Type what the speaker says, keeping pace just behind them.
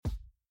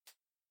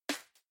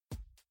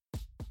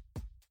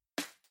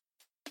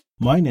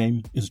My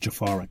name is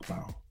Jafar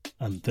Ekbal,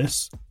 and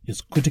this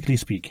is Critically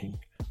Speaking,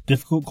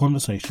 difficult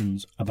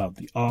conversations about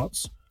the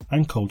arts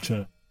and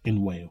culture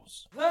in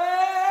Wales.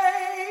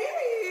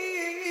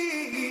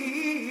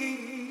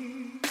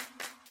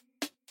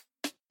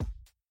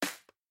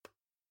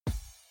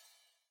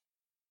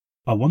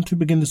 I want to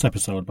begin this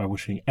episode by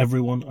wishing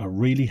everyone a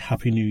really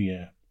happy new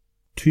year.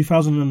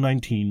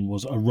 2019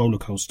 was a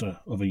rollercoaster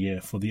of a year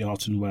for the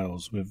arts in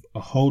Wales, with a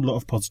whole lot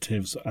of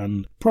positives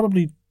and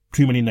probably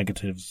too many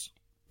negatives.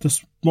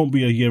 This won't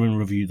be a year in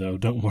review though,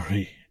 don't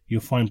worry,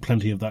 you'll find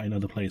plenty of that in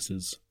other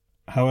places.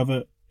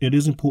 However, it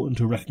is important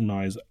to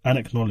recognise and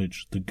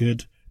acknowledge the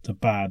good, the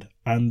bad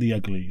and the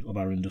ugly of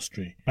our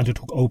industry, and to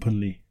talk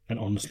openly and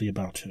honestly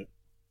about it.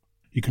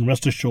 You can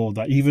rest assured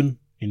that even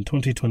in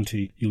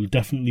 2020, you'll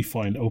definitely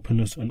find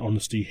openness and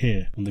honesty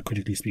here on the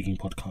Critically Speaking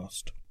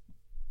podcast.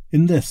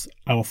 In this,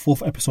 our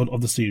fourth episode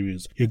of the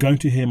series, you're going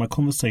to hear my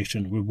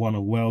conversation with one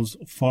of Wales'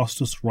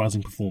 fastest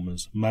rising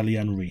performers,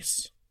 Mali-Anne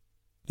Rees.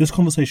 This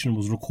conversation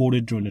was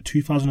recorded during the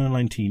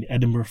 2019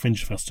 Edinburgh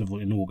Fringe Festival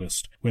in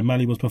August, where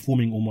Mali was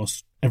performing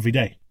almost every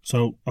day,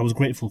 so I was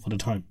grateful for the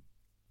time.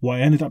 What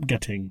I ended up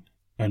getting,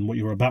 and what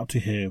you're about to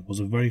hear, was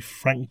a very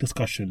frank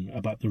discussion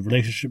about the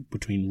relationship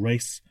between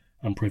race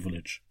and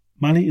privilege.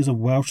 Mali is a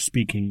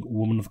Welsh-speaking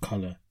woman of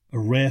colour, a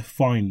rare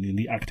find in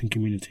the acting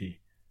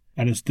community,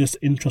 and it's this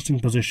interesting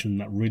position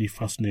that really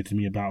fascinated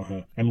me about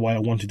her and why I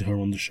wanted her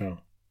on the show.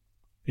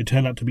 It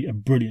turned out to be a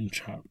brilliant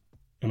chat,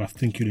 and I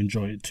think you'll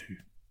enjoy it too.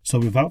 So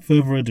without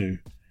further ado,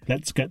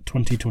 let's get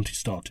 2020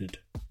 started.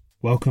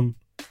 Welcome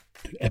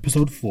to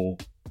episode 4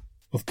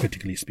 of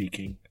Critically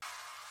Speaking.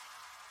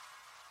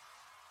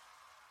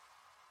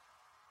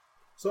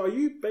 So are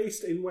you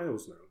based in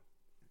Wales now?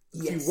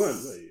 Yes. You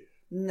weren't, were you?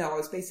 No, I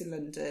was based in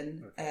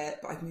London,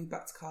 but I've moved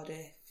back to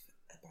Cardiff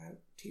about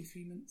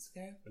 2-3 months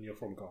ago. And you're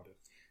from Cardiff?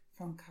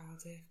 From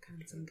Cardiff,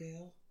 Canton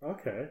girl.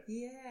 Okay.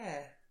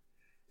 Yeah.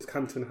 Is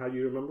Canton how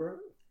you remember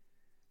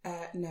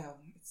it? No,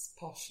 it's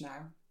posh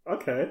now.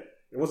 Okay.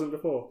 It wasn't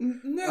before?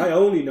 No. I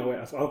only know it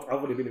as... I've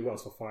only been in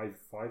Wales for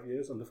five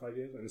years, under 5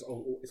 years, and it's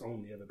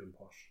only ever been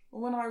posh.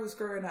 Well, when I was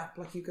growing up,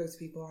 like, you go to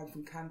people, I'm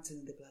from Canton,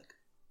 and they'd be like,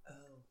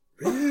 oh.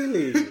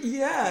 Really?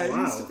 Yeah, Wow.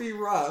 It used to be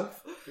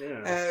rough.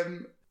 Yeah.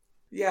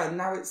 Yeah,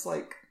 now it's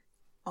like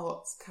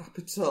arts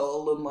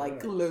capital and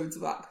like Yeah. loads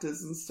of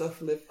actors and stuff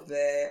live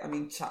there. I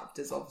mean,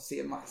 Chapter's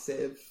obviously a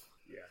massive.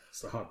 Yeah,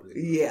 it's a hub.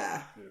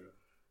 Yeah.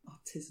 Yeah.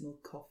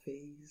 Artisanal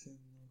coffees and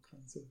all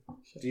kinds of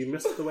shit. Do you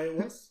miss the way it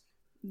was?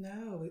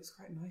 No, it's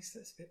quite nice that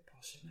it's a bit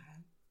posher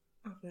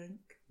now, I think.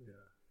 Yeah.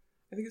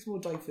 I think it's more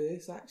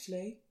diverse,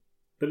 actually.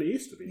 Than it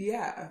used to be?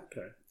 Yeah,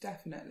 Okay.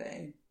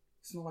 definitely.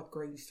 It's not like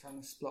Grangetown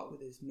or Splot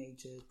with its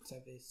major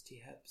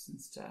diversity hubs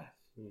and stuff.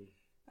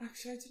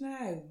 Actually, I don't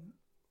know.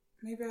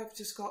 Maybe I've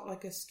just got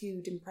like a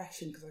skewed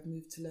impression because I've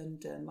moved to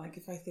London. Like,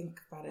 if I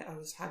think about it, I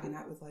was hanging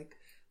out with like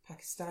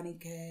Pakistani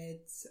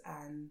kids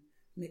and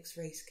mixed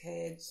race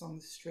kids on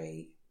the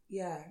street.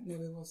 Yeah,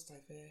 no, it was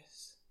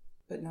diverse.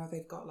 But now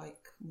they've got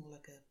like more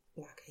like a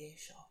black hair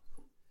shop.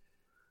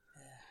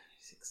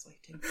 It's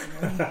exciting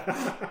for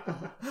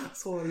me.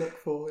 That's all I look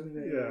for, isn't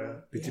it? Yeah.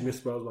 Did you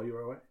miss Wales while you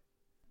were away?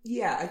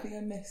 Yeah, I think I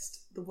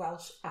missed the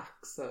Welsh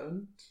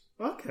accent.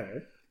 Okay.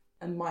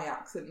 And my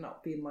accent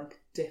not being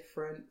like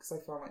different, because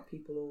I found like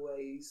people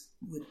always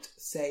would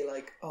say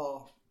like,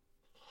 oh,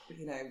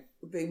 you know,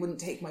 they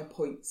wouldn't take my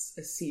points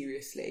as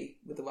seriously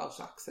with the Welsh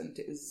accent.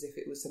 It was as if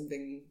it was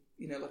something,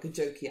 you know, like a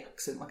jokey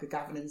accent, like a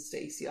Gavin and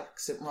Stacey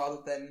accent,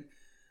 rather than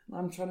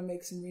I'm trying to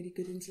make some really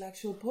good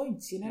intellectual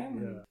points, you know.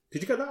 Yeah.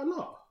 Did you get that a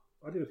lot?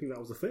 I didn't think that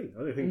was a thing.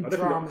 In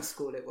drama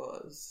school, it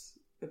was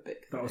a big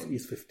thing. That was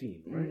East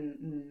 15, right?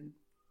 Mm-hmm.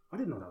 I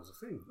didn't know that was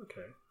a thing.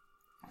 Okay.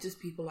 Just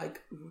people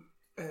like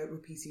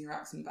repeating your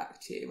accent back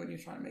to you when you're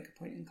trying to make a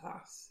point in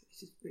class.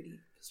 It's just really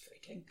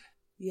frustrating.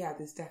 Yeah,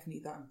 there's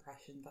definitely that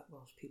impression that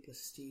Welsh people are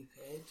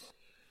stupid.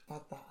 I've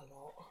had that a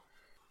lot.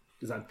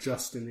 Is that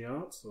just in the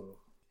arts, or?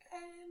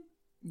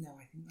 No,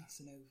 I think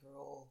that's an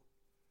overall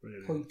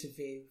Really? point of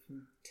view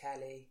from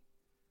telly.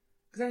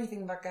 Because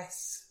anything that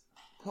gets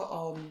put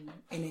on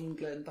in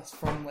England that's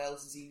from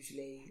Wales is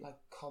usually like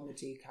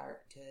comedy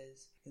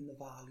characters in the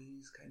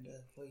values kind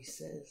of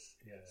voices.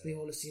 Yeah. So they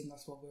all assume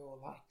that's what we're all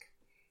like.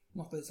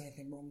 Not that there's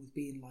anything wrong with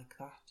being like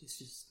that. It's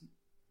just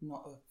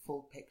not a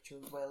full picture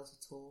of Wales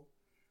at all.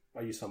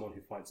 Are you someone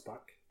who fights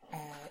back?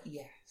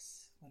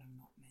 Yes, when I'm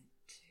not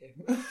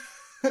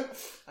meant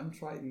to. I'm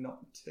trying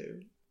not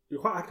to.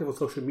 You're quite active on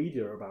social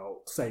media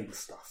about saying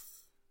stuff.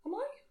 Am I?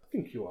 I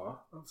think you are.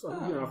 You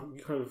know,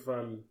 you kind of...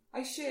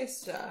 I share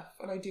stuff,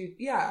 and I do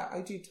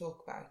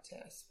talk about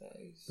it, I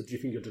suppose. But do you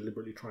think you're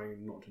deliberately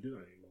trying not to do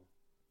that anymore?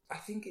 I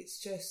think it's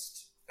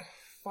just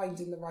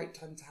finding the right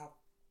time to have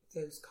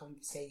those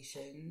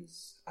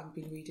conversations. I've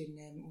been reading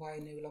Why I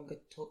No Longer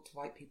Talk to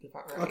White People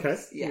About Race. Okay,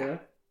 yeah.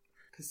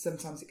 Because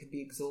sometimes it can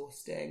be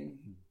exhausting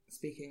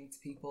speaking to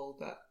people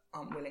that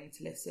aren't willing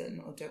to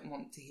listen or don't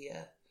want to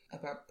hear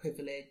about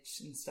privilege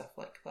and stuff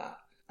like that.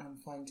 I'm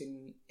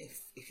finding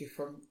if you're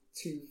from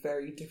two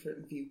very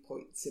different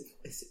viewpoints,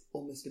 it's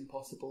almost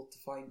impossible to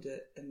find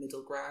a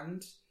middle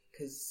ground.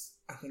 because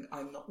I think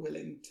I'm not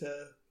willing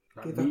to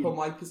Like give meet- up on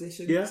my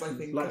position. Yeah, 'cause I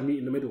think like meet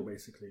in the middle,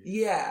 basically.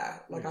 yeah,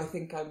 like Yeah. I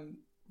think I'm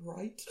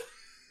right.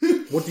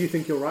 What do you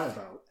think you're right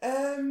about?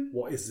 Um,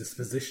 What is this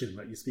position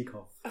that you speak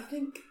of? I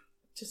think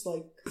just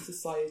like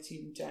society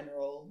in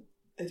general,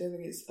 I don't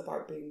think it's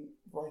about being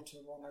right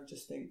or wrong. I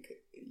just think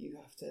you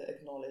have to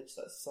acknowledge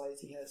that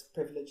society has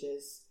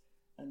privileges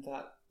and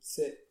that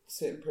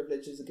certain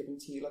privileges are given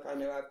to you. Like I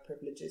know I have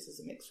privileges as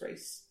a mixed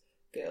race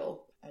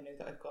girl. I know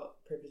that I've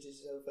got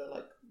privileges over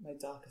like my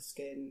darker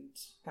skinned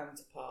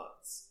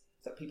counterparts,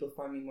 that people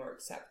find me more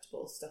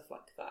acceptable, stuff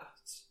like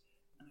that.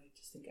 And I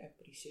just think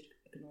everybody should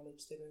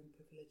acknowledge their own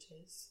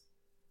privileges.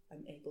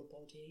 I'm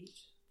able-bodied,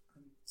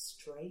 I'm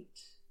straight.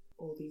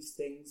 All these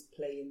things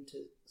play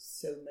into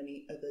so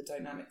many other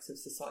dynamics of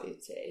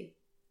society.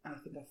 And I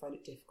think I find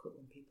it difficult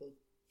when people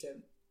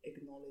don't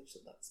acknowledge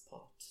that that's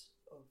part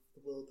of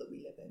the world that we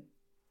live in.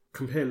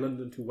 Compare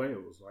London to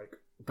Wales, like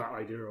that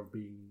idea of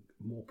being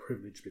more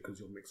privileged because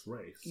you're mixed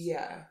race.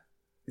 Yeah.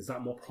 Is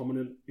that more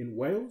prominent in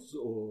Wales,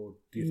 or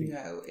do you think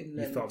No, in you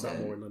London. felt that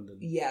more in London?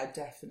 Yeah,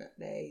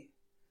 definitely.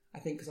 I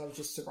think because I was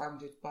just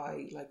surrounded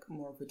by like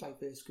more of a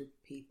diverse group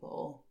of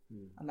people,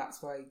 and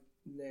that's why I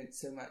learned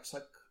so much.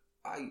 Like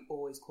I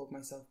always called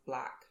myself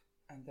black,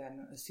 and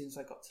then as soon as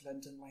I got to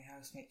London, my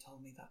housemate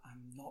told me that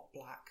I'm not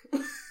black.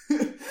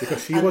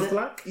 Because she was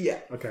black? Yeah.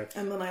 Okay.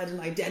 And then I had an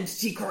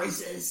identity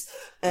crisis.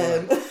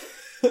 Right.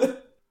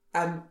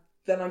 And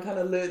then I kind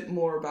of learnt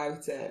more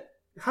about it.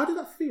 How did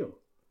that feel?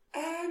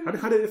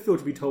 How did it feel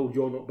to be told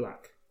you're not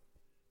black?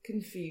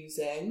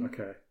 Confusing.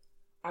 Okay.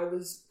 I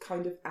was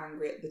kind of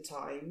angry at the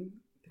time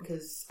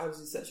because I was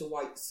in such a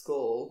white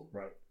school.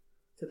 Right.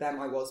 To them,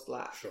 I was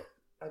black. Sure.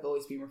 I've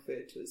always been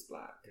referred to as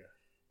black. Yeah.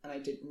 And I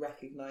didn't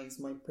recognise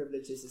my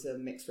privileges as a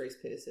mixed race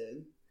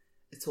person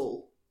at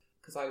all.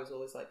 Because I was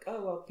always like,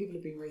 oh, well, people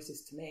have been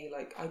racist to me.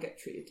 Like, I get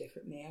treated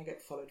differently. I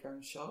get followed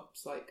around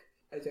shops. Like,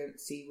 I don't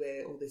see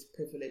where all this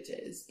privilege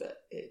is,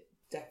 but it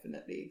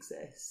definitely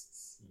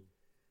exists.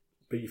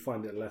 But you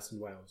find it less in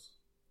Wales?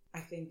 I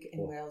think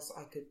in Wales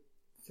I could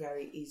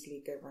very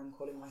easily go around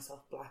calling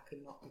myself black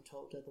and not be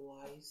told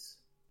otherwise.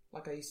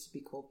 Like, I used to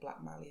be called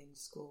Black Mally in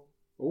school.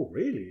 Oh,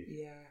 really?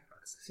 Yeah.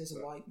 This is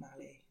a white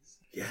Mally.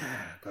 Yeah,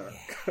 but...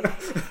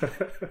 Yeah.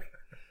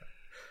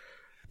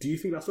 Do you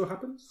think that still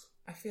happens?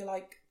 I feel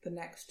like the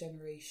next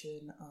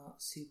generation are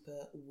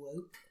super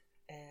woke.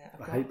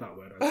 I hate that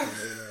word.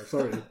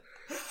 Sorry.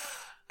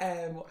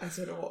 I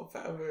don't know what a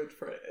better word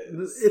for it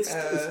is.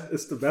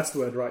 It's the best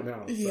word right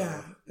now. So,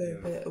 yeah,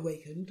 they're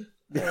awakened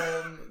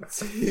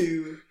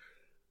to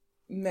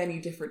many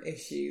different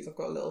issues. I've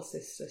got a little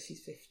sister, she's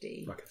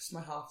 50. Okay. She's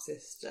my half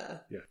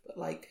sister. Yeah. But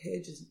like her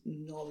just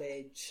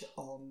knowledge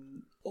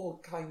on all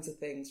kinds of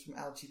things, from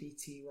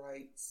LGBT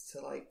rights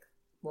to like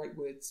right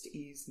words to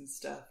use and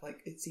stuff.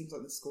 Like, it seems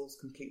like the school's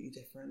completely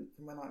different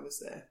from when I was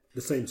there.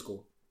 The same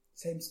school?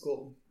 Same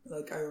school.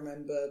 Like, I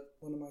remember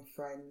one of my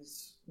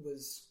friends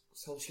was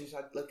told she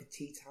had like a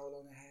tea towel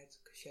on her head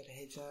because she had a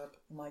hijab.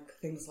 And like,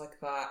 things like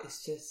that.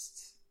 It's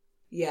just,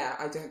 yeah,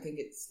 I don't think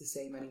it's the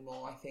same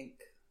anymore. I think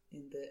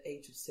in the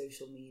age of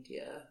social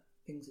media,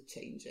 things are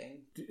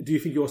changing. Do you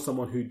think you're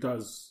someone who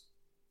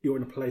you're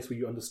in a place where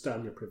you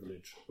understand your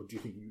privilege? Or do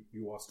you think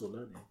you are still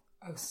learning?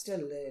 I'm still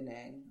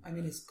learning. I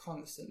mean, it's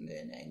constant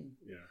learning.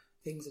 Yeah.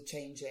 Things are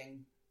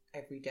changing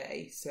every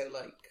day. So,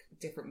 like,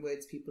 different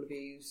words people have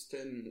used,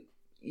 and,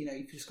 you know,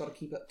 you've just got to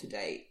keep up to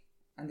date.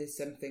 And there's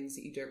some things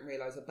that you don't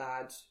realise are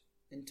bad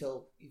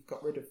until you've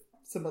got rid of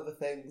some other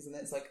things. And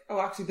it's like,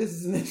 oh, actually, this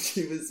is an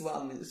issue as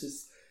well. And it's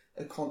just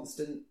a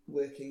constant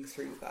working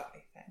through that, I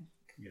think.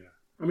 Yeah.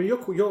 I mean,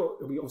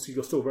 obviously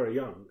you're still very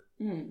young.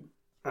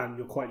 And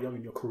you're quite young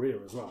in your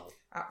career as well.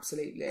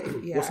 Absolutely,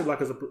 yeah. What's it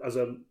like as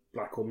a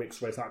black or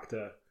mixed race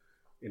actor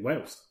in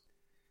Wales?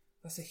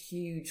 That's a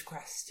huge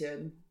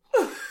question.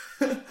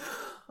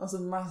 That's a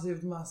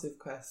massive, massive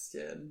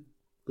question.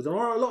 Because there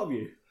are a lot of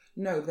you.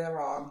 No, there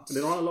aren't. And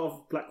there are a lot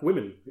of black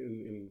women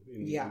in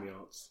the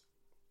arts.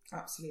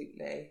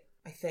 Absolutely.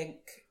 I think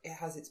it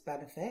has its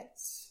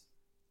benefits.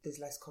 There's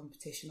less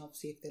competition,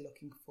 obviously, if they're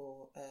looking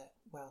for a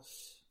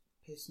Welsh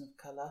person of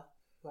colour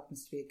who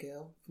happens to be a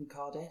girl from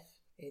Cardiff.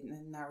 It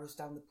narrows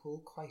down the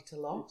pool quite a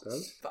lot. It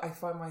does. But I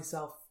find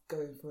myself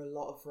going for a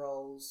lot of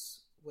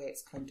roles where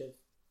it's kind of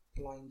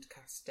blind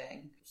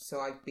casting.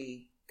 So I'd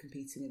be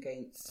competing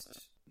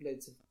against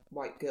loads of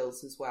white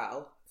girls as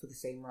well for the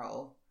same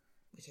role,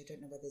 which I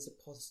don't know whether there's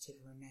a positive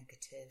or a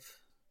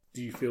negative.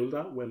 Do you feel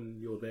that when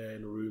you're there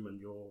in a room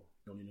and you're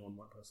the only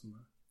non-white person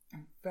there?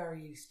 I'm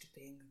very used to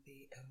being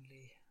the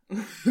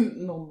only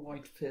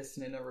non-white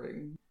person in a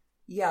room.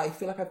 Yeah, I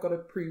feel like I've got to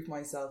prove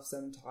myself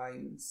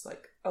sometimes.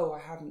 Like, oh, I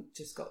haven't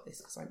just got this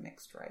because I'm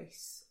mixed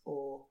race.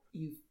 Or,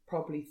 you've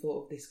probably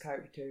thought of this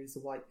character as a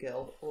white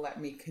girl. Let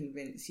me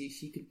convince you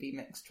she could be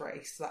mixed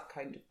race. That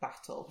kind of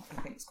battle,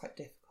 I think, is quite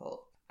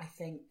difficult. I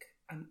think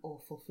I'm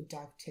awful for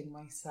doubting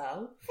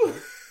myself.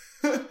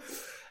 So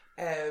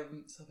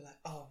I'll be like,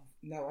 oh,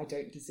 no, I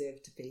don't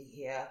deserve to be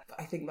here.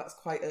 But I think that's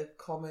quite a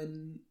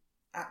common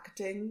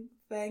acting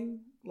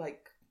thing.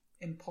 Like,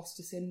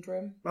 imposter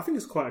syndrome. I think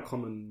it's quite a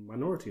common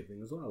minority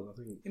thing as well. I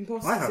think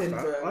Imposter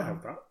syndrome. I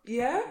have that.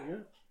 Yeah? Yeah.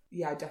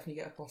 Yeah, I definitely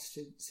get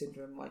imposter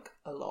syndrome, like,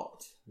 a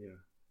lot. Yeah.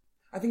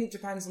 I think it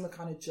depends on the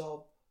kind of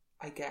job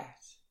I get.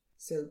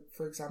 So,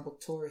 for example,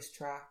 tourist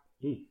trap,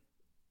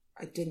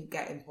 I didn't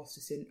get imposter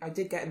syndrome. I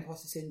did get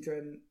imposter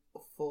syndrome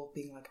for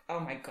being like, oh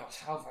my gosh,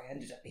 how have I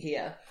ended up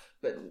here?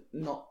 But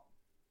not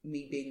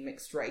me being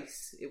mixed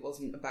race. It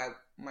wasn't about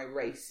my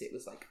race. It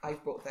was like,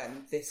 I've brought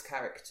them this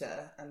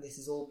character and this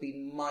has all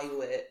been my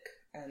work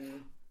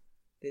and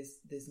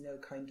there's no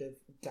kind of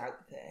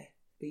doubt there.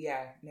 But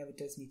yeah, no, it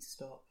does need to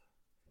stop.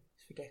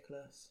 It's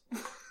ridiculous.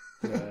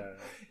 Yeah.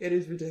 It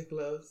is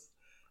ridiculous.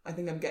 I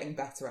think I'm getting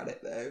better at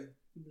it though.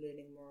 I'm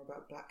learning more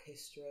about Black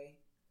history,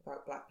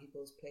 about Black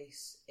people's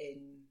place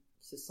in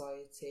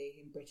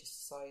society, in British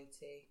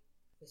society.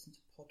 Listen to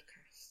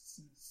podcasts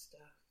and stuff.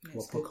 And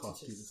What podcast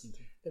do you listen to?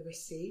 The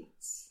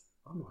Receipts.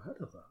 I've not heard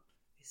of that.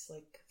 It's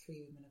like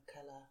 3 women of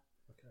colour.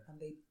 Okay. And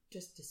they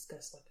just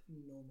discuss like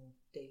normal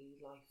daily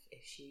life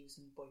issues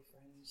and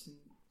boyfriends and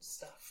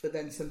stuff. But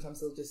then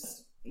sometimes they'll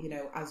just, you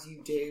know, as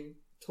you do,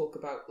 talk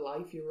about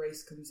life. Your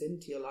race comes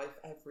into your life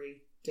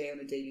every day on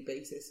a daily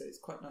basis. So it's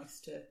quite nice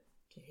to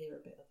hear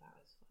a bit of that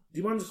as well. Do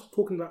you mind just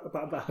talking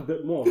about that a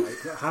bit more?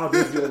 Like, how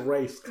does your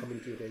race come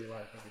into your daily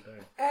life every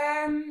day?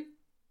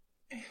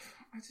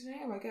 I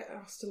don't know. I get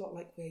asked a lot,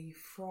 like, where are you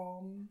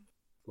from?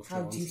 What's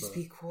How your do you answer?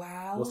 speak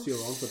Welsh? What's your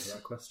answer to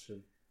that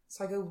question?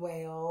 So I go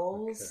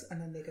Wales, Okay.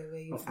 and then they go, where are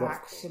you Of course.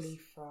 actually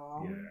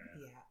from?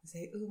 Yeah. I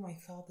say, oh, my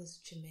father's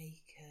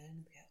Jamaican.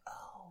 And they go,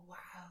 oh,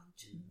 wow,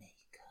 Jamaica.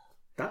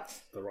 That's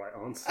the right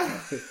answer.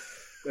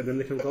 And then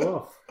they can go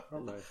off,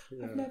 aren't they?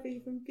 Yeah. I've never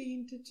even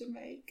been to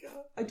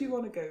Jamaica. I do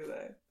want to go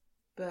though.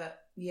 But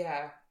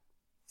yeah,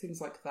 things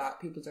like that.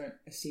 People don't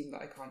assume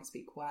that I can't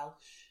speak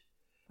Welsh.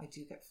 I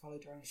do get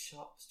followed around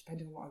shops,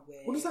 depending on what I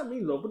wear. What does that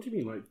mean, though? What do you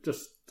mean? Like,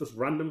 just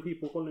random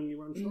people following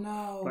you around shops?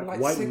 No, Like like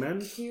white men?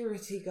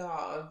 security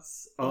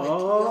guards.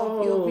 Oh.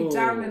 Like you'll be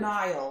down an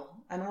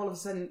aisle, and all of a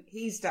sudden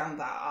he's down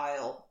that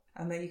aisle,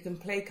 and then you can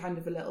play kind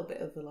of a little bit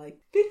of the like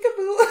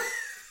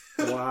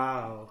peekaboo.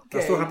 Wow,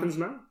 that still Game. happens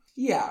now?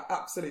 Yeah,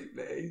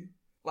 absolutely.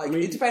 Like, I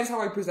mean- it depends how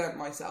I present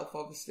myself,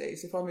 obviously.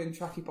 So if I'm in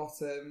tracky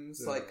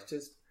bottoms, Yeah. like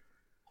just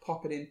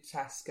popping into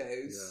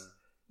Tesco's,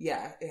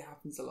 yeah, it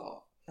happens a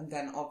lot. And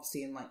then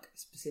obviously in like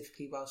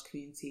specifically Welsh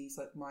communities,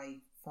 like my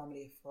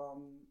family are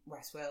from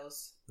West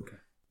Wales, Okay.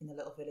 in a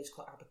little village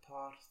called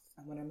Aberparth.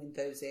 And when I'm in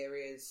those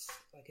areas,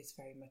 like it's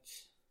very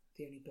much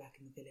the only black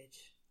in the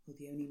village, or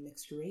the only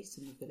mixed race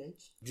in the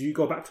village. Do you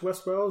go back to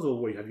West Wales,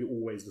 or have you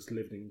always just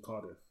lived in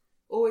Cardiff?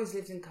 Always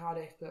lived in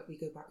Cardiff, but we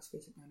go back to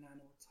visit my nan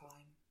all the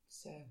time.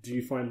 So, Do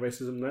you find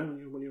racism there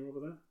when you're over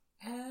there?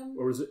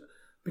 or Or is it...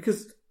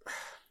 Because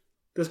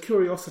there's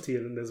curiosity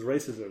and then there's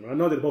racism. I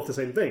know they're both the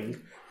same thing,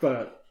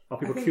 but are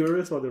people think-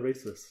 curious or are they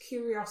racist?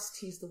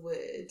 curiosity's the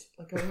word.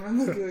 Like, I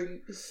remember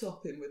going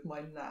shopping with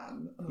my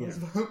nan, and I was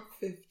about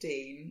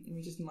 15, and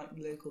we were just in like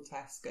local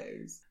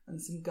Tesco's,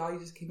 and some guy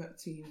just came up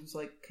to me and was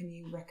like, "Can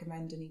you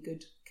recommend any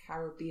good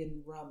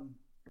Caribbean rum?"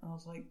 And I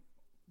was like,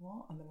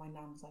 "What?" And then my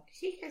nan was like,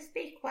 "She can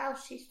speak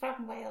Welsh, she's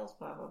from Wales,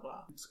 blah blah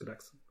blah." It's a good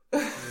accent.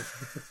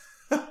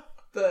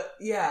 But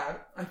yeah,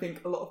 I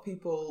think a lot of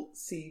people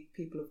see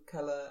people of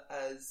colour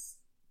as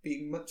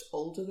being much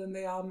older than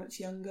they are, much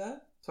younger.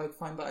 So I'd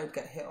find that I'd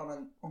get hit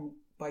on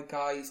by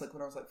guys like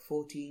when I was like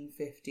 14,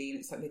 15.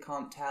 It's like they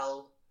can't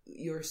tell.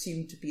 You're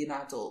assumed to be an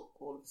adult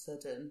all of a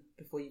sudden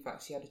before you've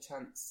actually had a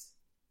chance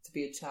to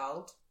be a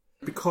child.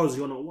 Because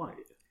you're not white?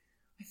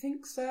 I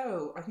think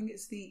so. I think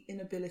it's the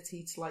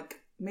inability to like,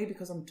 maybe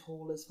because I'm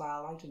tall as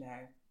well, I don't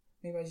know.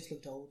 Maybe I just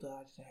looked older, I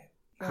don't know.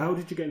 Yeah. How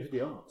did you get into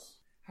the arts?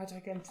 How did I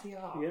get into the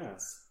arts?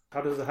 Yes.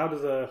 How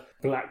does a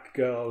black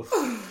girl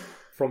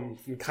from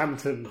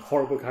Canton,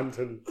 horrible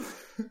Canton,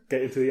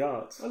 get into the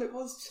arts? Well, it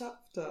was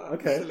chapter,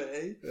 Okay.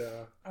 actually.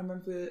 Yeah. I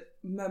remember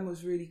Mum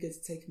was really good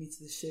at taking me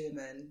to the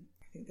Sherman.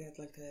 I think they had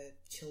like a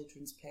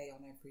children's play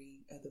on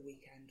every other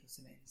weekend or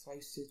something. So I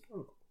used to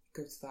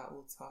go to that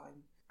all the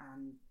time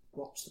and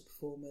watch the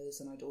performers,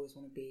 and I'd always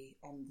want to be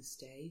on the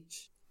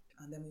stage.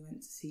 And then we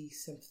went to see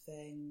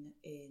something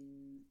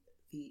in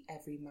the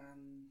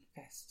Everyman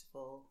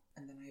Festival,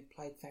 and then I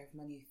applied for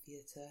Everyman Youth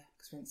Theatre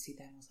because we went to see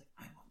them. I was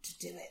like, I want to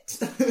do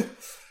it.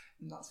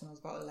 And that's when I was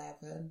about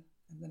 11.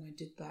 And then I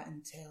did that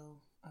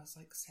until I was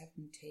like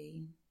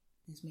 17.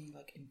 It was mainly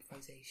like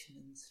improvisation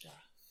and stuff.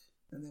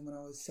 And then when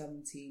I was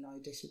 17, I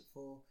auditioned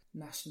for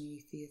National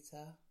Youth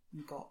Theatre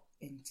and got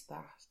into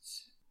that.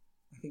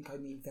 I think I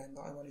knew then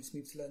that I wanted to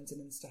move to London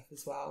and stuff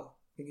as well.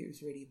 I think it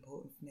was really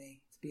important for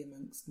me to be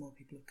amongst more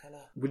people of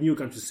colour. When you were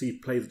going to see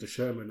plays at the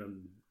Sherman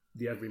and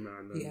the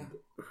Everyman, and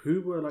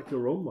who were like your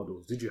role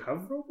models? Did you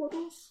have role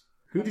models?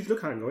 Who did you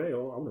look at and go, hey,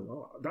 oh, I don't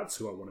know, that's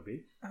who I want to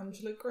be?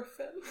 Angela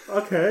Griffin.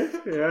 Okay,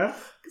 yeah.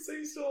 Because I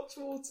used to watch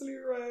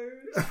Waterloo Road.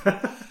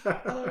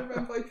 And I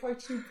remember I tried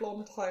to do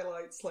blonde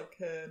highlights like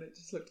her, and it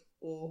just looked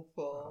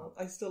awful.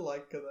 I still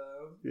like her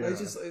though. Yeah.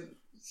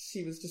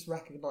 She was just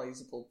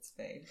recognisable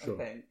to me,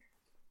 Sure. I think.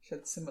 She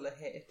had similar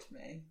hair to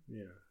me.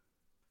 Yeah.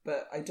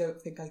 but I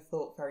don't think I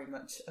thought very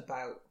much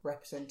about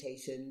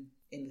representation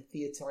in the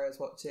theatre I was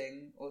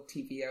watching, or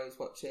TV I was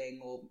watching,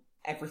 or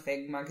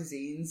everything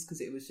magazines,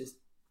 because it was just,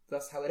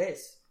 that's how it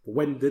is.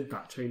 When did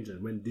that change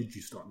and when did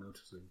you start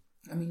noticing?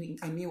 I mean,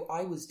 I knew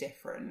I was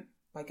different.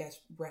 I guess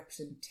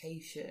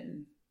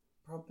representation,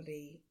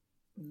 probably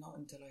not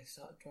until I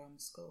started drama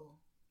school,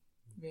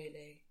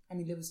 really. I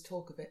mean, there was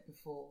talk of it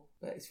before,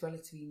 but it's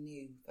relatively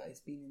new that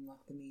it's been in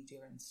like the media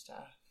and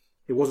stuff.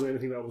 It wasn't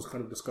anything that was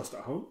kind of discussed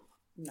at home?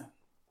 No.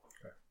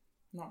 Okay.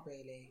 Not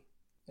really.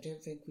 I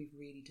don't think we've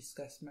really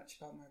discussed much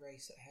about my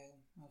race at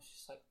home. I was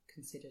just like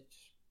considered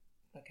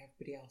like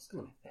everybody else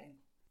kind of thing.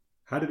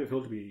 How did it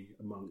feel to be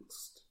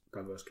amongst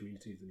diverse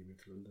communities when you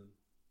moved to London?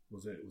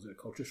 Was it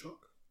a culture shock?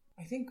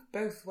 I think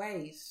both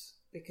ways,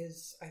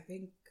 because I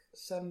think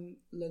some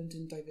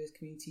London diverse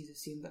communities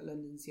assume that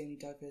London's the only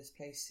diverse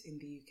place in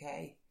the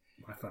UK.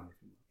 My family.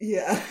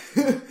 Yeah.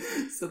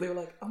 So they were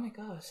like, oh my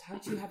gosh, how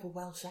do you have a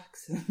Welsh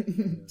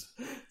accent?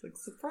 Like,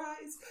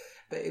 surprise.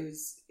 But it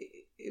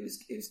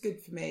was good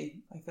for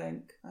me, I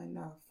think. I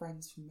now have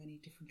friends from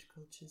many different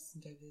cultures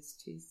and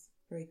diversities.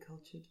 Very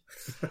cultured.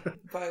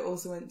 But I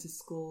also went to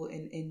school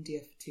in India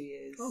for 2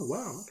 years. Oh,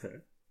 wow, okay.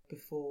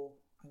 Before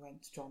I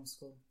went to drama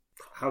school.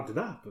 How did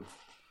that happen?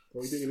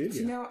 What were you doing in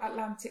India? Do you know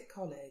Atlantic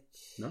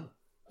College? No.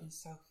 In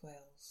South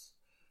Wales.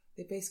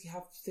 They basically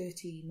have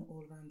 13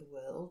 all around the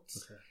world.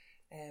 Okay.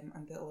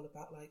 And they're all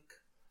about like,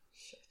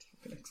 shit, I'm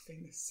going to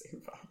explain this so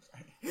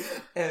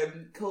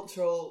badly.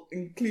 Cultural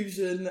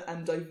inclusion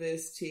and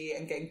diversity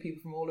and getting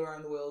people from all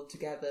around the world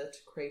together to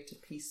create a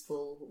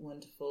peaceful,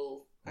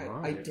 wonderful,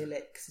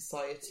 idyllic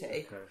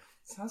society. Okay.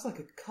 Sounds like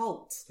a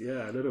cult.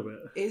 Yeah, a little bit.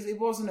 It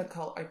wasn't a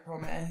cult, I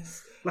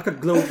promise. Like a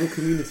global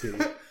community.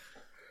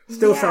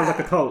 Still sounds like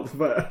a cult,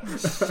 but...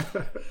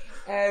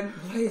 I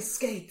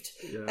escaped.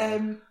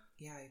 Yeah.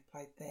 Yeah, I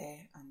applied there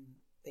and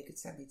they could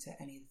send me to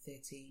any of the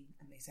 13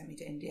 and they sent me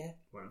to India.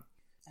 Wow.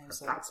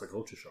 That's a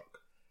culture shock.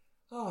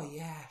 Oh,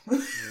 yeah.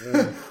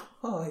 Yeah.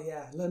 Oh,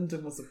 yeah.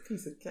 London was a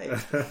piece of cake.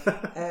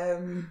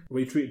 Were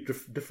you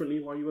treated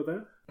differently while you were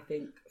there? I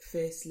think,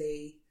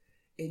 firstly,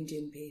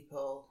 Indian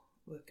people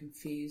were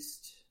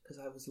confused because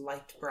I was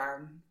light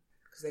brown,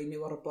 because they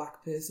knew what a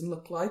black person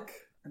looked like,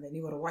 and they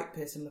knew what a white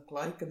person looked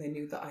like, and they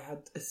knew that I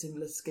had a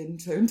similar skin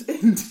tone to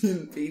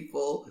Indian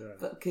people,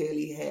 but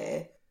curly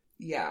hair.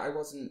 Yeah, I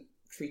wasn't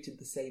treated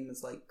the same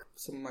as like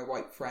some of my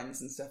white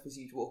friends and stuff as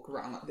you'd walk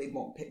around. Like they'd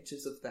want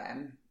pictures of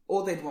them,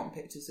 or they'd want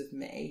pictures of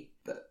me.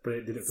 But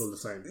it didn't feel the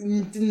same.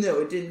 No,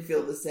 it didn't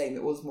feel the same.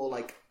 It was more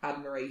like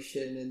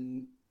admiration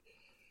and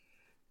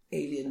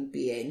alien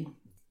being.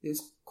 There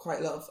was quite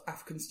a lot of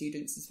African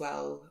students as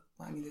well.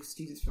 I mean, there were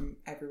students from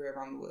everywhere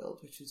around the world,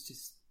 which was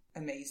just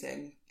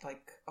amazing.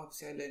 Like,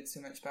 obviously I learned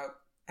so much about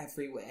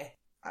everywhere.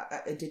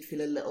 I did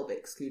feel a little bit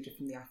excluded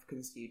from the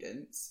African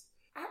students.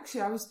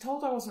 Actually, I was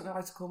told I wasn't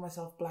allowed to call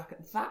myself black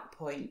at that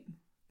point,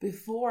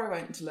 before I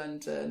went to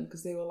London,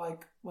 because they were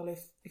like, well,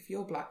 if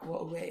you're black,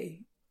 what are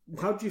we?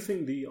 How do you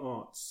think the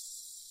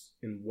arts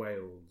in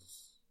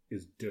Wales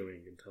is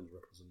doing in terms of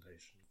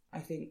representation? I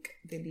think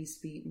there needs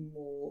to be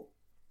more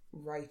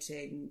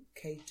writing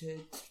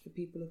catered for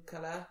people of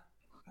colour.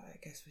 I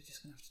guess we're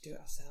just going to have to do it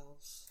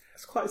ourselves.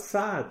 It's quite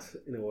sad,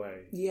 in a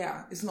way.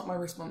 Yeah, it's not my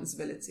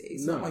responsibility.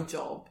 It's not my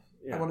job.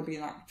 Yeah. I want to be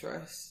an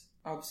actress.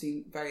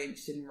 Obviously very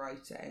interested in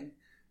writing.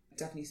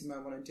 Definitely something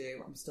I want to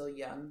do. I'm still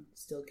young,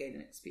 still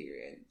gaining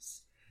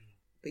experience.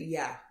 But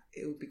yeah,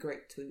 it would be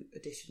great to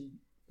audition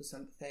for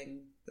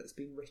something that's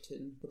been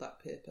written for that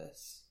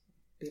purpose.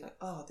 Be like,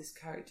 oh, this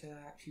character,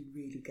 I actually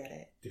really get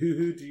it.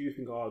 Who do you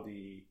think are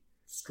the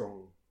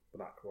strong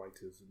black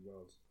writers in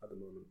Wales at the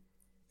moment?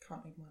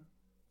 Can't name one.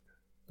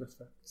 That's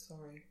fair.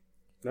 Sorry.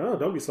 No,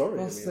 don't be sorry.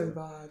 That's so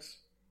bad.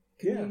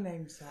 Can you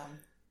name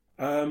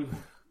some?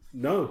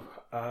 No.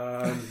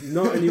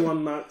 Not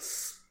anyone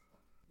that's...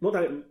 Not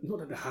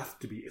that it has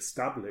to be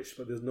established,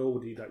 but there's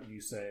nobody that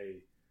you say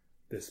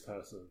this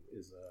person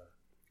is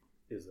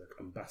an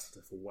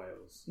ambassador for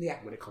Wales. Yeah.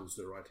 When it comes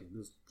to writing,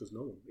 there's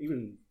no one.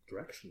 Even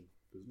direction,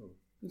 there's no one.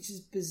 Which is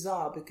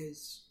bizarre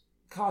because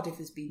Cardiff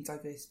has been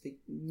diverse for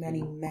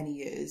many, many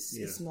years.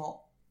 Yeah. It's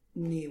not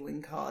new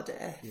in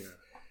Cardiff. Yeah.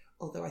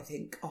 Although I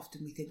think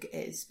often we think it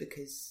is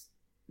because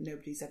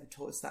nobody's ever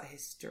taught us that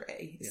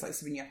history. It's like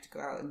something you have to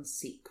go out and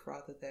seek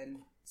rather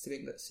than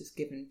something that's just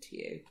given to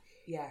you.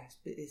 Yeah,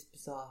 it's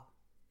bizarre.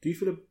 Do you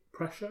feel a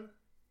pressure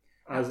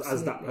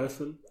as that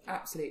person?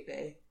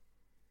 Absolutely.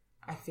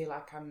 I feel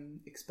like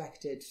I'm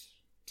expected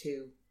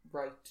to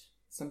write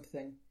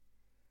something,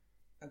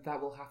 and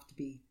that will have to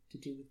be to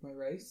do with my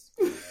race.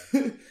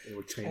 It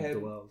will change the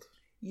world.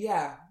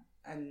 Yeah,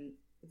 and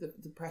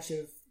the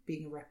pressure of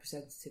being a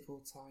representative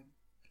all the time.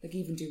 Like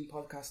even doing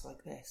podcasts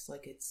like this,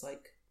 like it's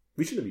like...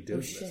 We shouldn't be doing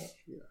this.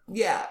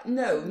 Yeah,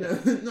 no,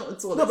 not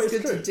at all. No, it's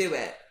good to do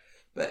it,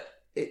 but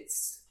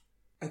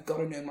I've got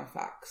to know my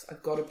facts.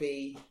 I've got to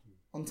be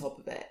on top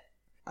of it.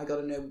 I got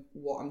to know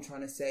what I'm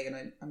trying to say,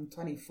 and I'm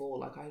 24.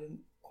 Like I don't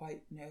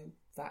quite know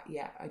that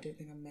yet. I don't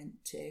think I'm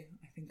meant to.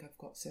 I think I've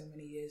got so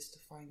many years to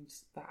find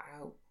that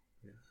out.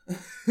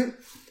 Yeah.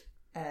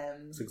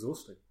 It's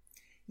exhausting.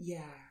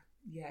 Yeah,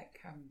 it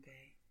can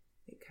be.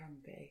 It can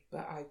be.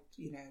 But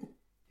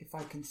if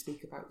I can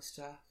speak about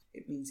stuff,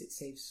 it means it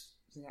saves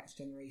the next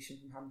generation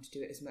from having to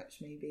do it as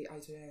much, maybe. I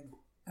don't know.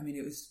 I mean,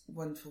 it was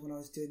wonderful when I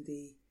was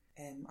doing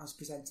I was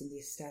presenting the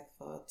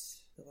Eisteddfod,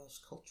 the Welsh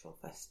Cultural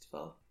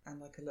Festival, and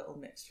like a little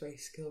mixed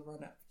race girl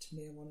ran up to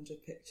me and wanted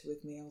a picture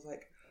with me. I was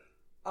like,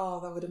 oh,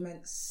 that would have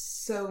meant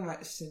so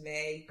much to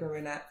me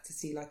growing up to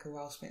see like a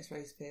Welsh mixed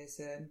race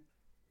person.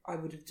 I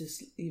would have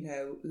just,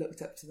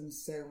 looked up to them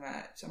so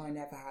much, and I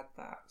never had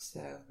that.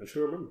 So I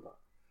should remember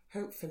that.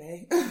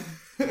 Hopefully.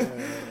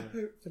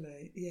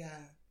 Hopefully,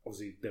 yeah.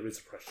 Obviously, there is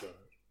pressure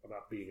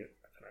about being an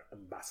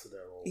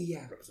ambassador or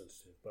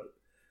representative, but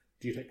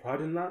do you take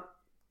pride in that?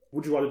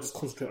 Would you rather just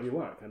concentrate on your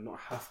work and not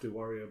have to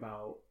worry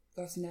about...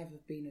 That's never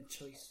been a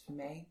choice for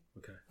me.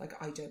 Okay. Like,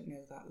 I don't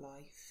know that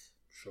life.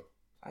 Sure.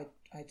 I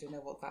don't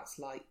know what that's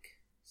like.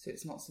 So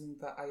it's not something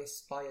that I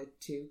aspire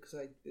to, because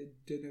I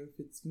don't know if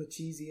it's much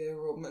easier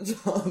or much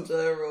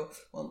harder, or...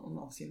 Well,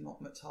 obviously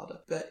not much harder.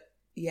 But,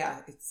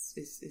 yeah,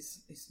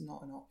 it's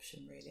not an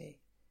option,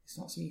 really. It's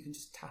not something you can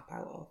just tap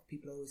out of.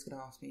 People are always going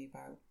to ask me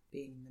about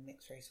being the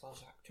mixed race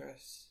Welsh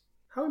actress.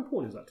 How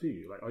important is that to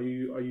you? Like, are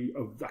you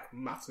a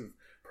massive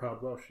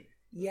proud Welshie?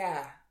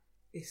 Yeah,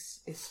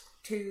 it's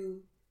two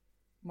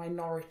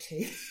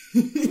minorities.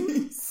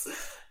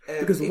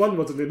 Because one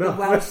wasn't enough.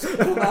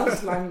 The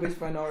Welsh language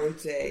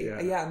minority.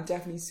 Yeah, I'm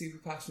definitely super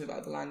passionate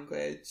about the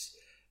language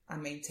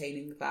and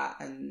maintaining that,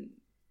 and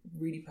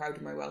really proud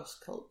of my Welsh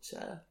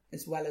culture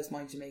as well as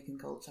my Jamaican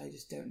culture. I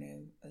just don't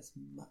know as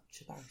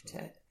much about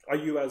it. Are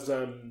you as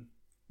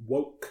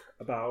woke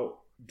about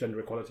gender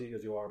equality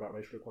as you are about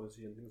racial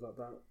equality and things like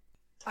that?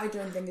 I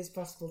don't think it's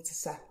possible to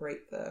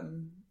separate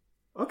them.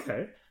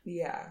 Okay.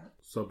 Yeah.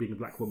 So being a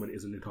black woman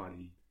isn't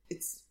entirely...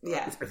 It's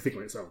a thing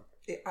on its own.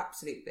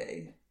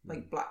 Absolutely.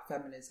 Like black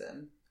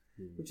feminism,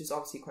 which is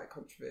obviously quite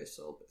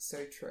controversial, but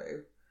so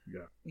true.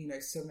 Yeah.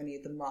 So many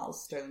of the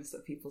milestones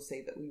that people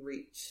say that we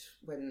reach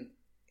when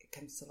it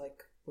comes to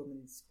like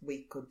Women's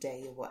Week or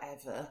Day or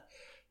whatever,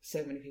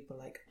 so many people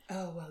are like,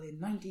 oh, well, in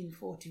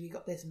 1940 we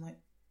got this. I'm like,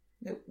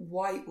 no,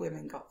 white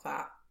women got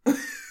that.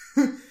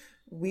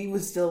 We were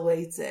still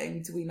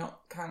waiting. Do we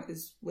not count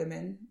as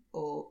women,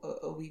 or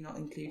are we not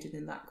included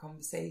in that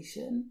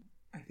conversation?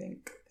 I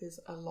think there's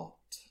a lot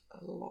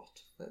of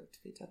work to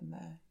be done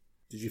there.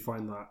 Did you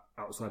find that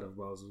outside of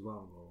Wales as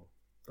well, or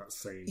that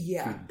same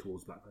feeling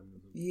towards black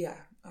feminism? Yeah,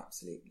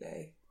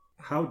 absolutely.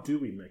 How do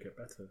we make it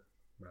better,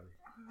 Rally?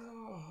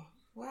 Oh,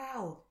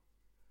 well,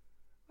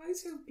 I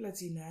don't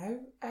bloody know.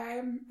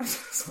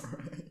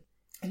 Sorry.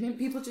 I think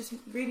people just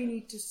really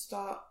need to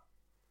start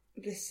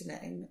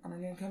listening, and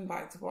I'm going to come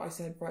back to what I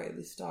said right at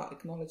the start.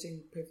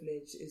 Acknowledging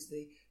privilege is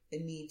the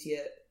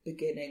immediate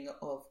beginning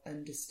of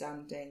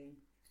understanding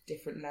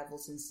different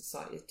levels in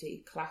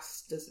society.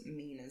 Class doesn't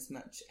mean as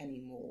much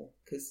anymore,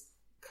 because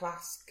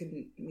class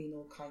can mean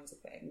all kinds of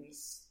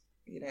things.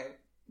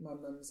 My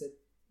mum's a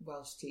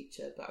Welsh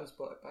teacher, but I was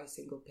brought up by a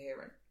single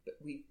parent, but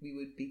we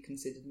would be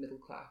considered middle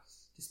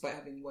class despite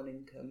having one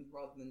income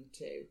rather than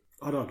two.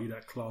 I'd argue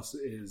that class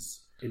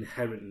is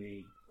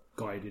inherently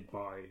guided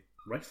by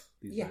race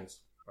these days.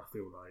 I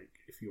feel like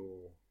if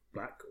you're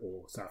black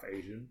or South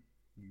Asian,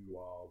 you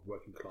are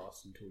working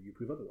class until you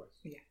prove otherwise.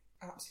 Yeah,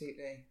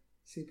 absolutely.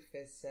 Super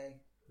fair to say.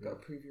 Got to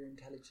prove you're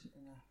intelligent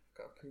enough.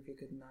 Got to prove you're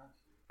good enough.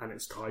 And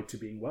it's tied to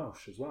being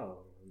Welsh as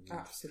well. And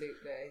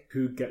absolutely.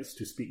 Who gets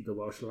to speak the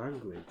Welsh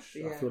language?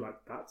 Yeah. I feel like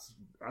that's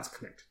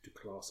connected to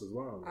class as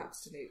well.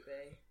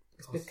 Absolutely.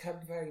 It's become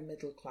very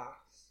middle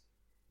class.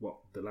 What,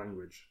 the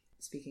language?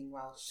 Speaking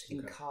Welsh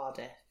in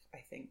Cardiff, I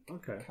think,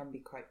 can be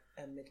quite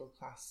a middle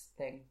class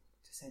thing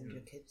to send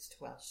your kids to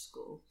Welsh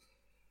school.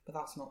 But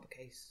that's not the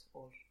case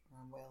all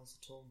around Wales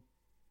at all.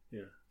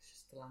 Yeah. It's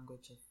just the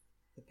language of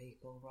the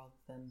people rather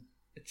than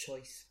a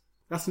choice.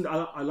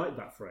 I like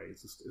that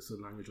phrase. It's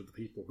the language of the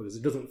people, because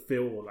it doesn't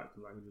feel like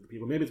the language of the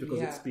people. Maybe it's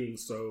because it's being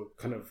so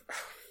kind of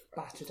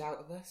battered out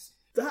of us.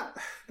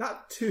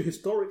 That too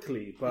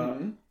historically,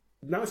 but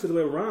now it's the other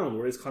way around,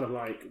 where it's kind of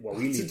like, well,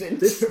 we need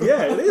this.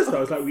 Yeah, it is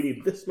though. It's like we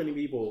need this many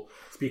people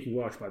speaking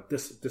Welsh by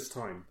this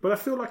time. But I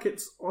feel like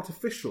it's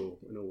artificial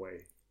in a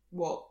way.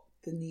 What?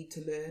 The need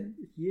to learn?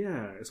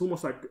 Yeah, it's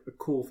almost like a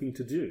cool thing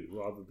to do,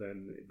 rather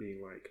than it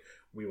being like,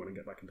 we want to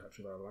get back in touch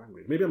with our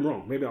language. Maybe I'm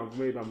wrong. Maybe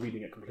I'm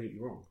reading it completely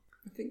wrong.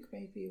 I think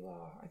maybe you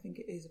are. I think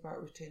it is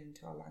about returning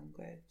to our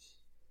language.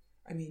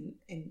 I mean,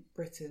 in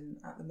Britain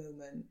at the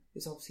moment,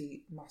 there's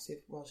obviously massive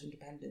Welsh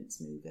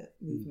independence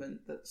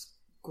movement that's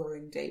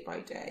growing day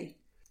by day.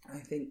 I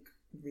think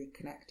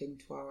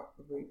reconnecting to our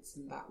roots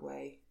in that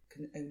way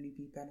can only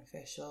be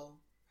beneficial.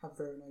 Have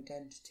their own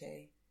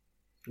identity.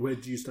 Where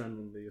do you stand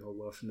on the whole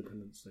Welsh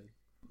independence thing?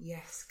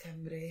 Yes,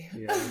 Cymru.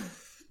 Yeah.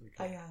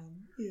 Okay. I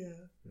am, yeah.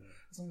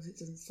 As long as it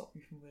doesn't stop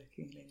me from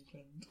working in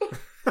England.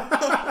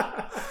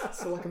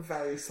 So like a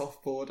very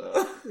soft border.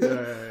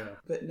 Yeah.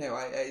 But no,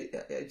 I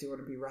do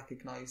want to be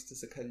recognised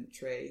as a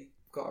country.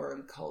 We've got our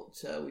own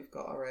culture, we've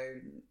got our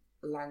own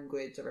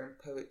language, our own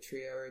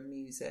poetry, our own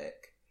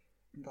music.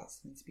 And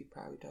that's something to be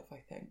proud of, I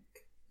think,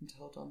 and to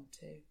hold on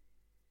to.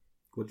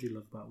 What do you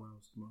love about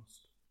Wales the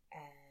most?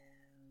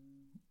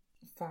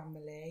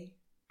 Family.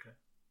 Okay.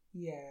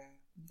 Yeah,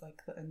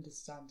 like the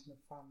understanding of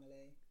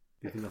family.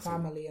 Do you think that's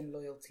Family and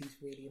loyalty is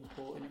really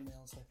important in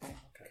Wales, I think.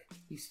 Okay.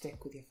 You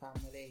stick with your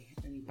family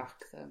and you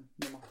back them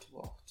no matter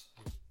what.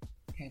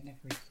 Yeah, I'd never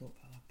really thought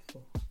about that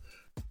before.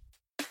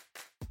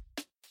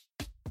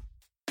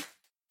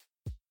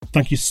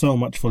 Thank you so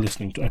much for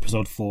listening to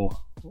episode 4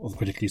 of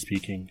Critically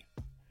Speaking.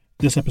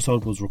 This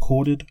episode was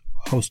recorded,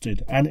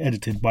 hosted and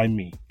edited by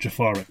me,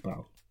 Jafar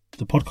Iqbal.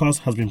 The podcast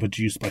has been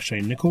produced by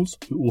Shane Nichols,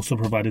 who also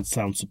provided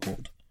sound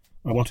support.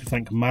 I want to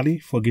thank Mally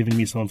for giving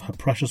me some of her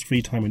precious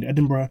free time in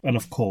Edinburgh, and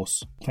of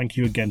course, thank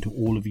you again to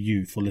all of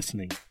you for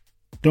listening.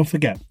 Don't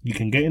forget, you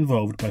can get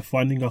involved by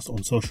finding us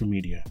on social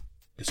media.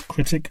 It's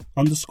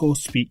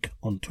critic_speak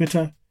on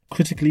Twitter,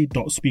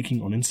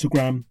 critically.speaking on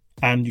Instagram,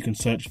 and you can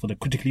search for the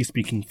Critically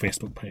Speaking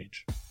Facebook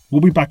page.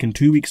 We'll be back in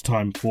 2 weeks'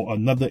 time for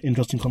another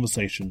interesting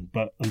conversation,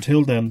 but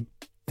until then,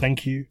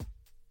 thank you,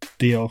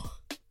 diolch,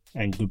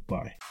 and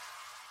goodbye.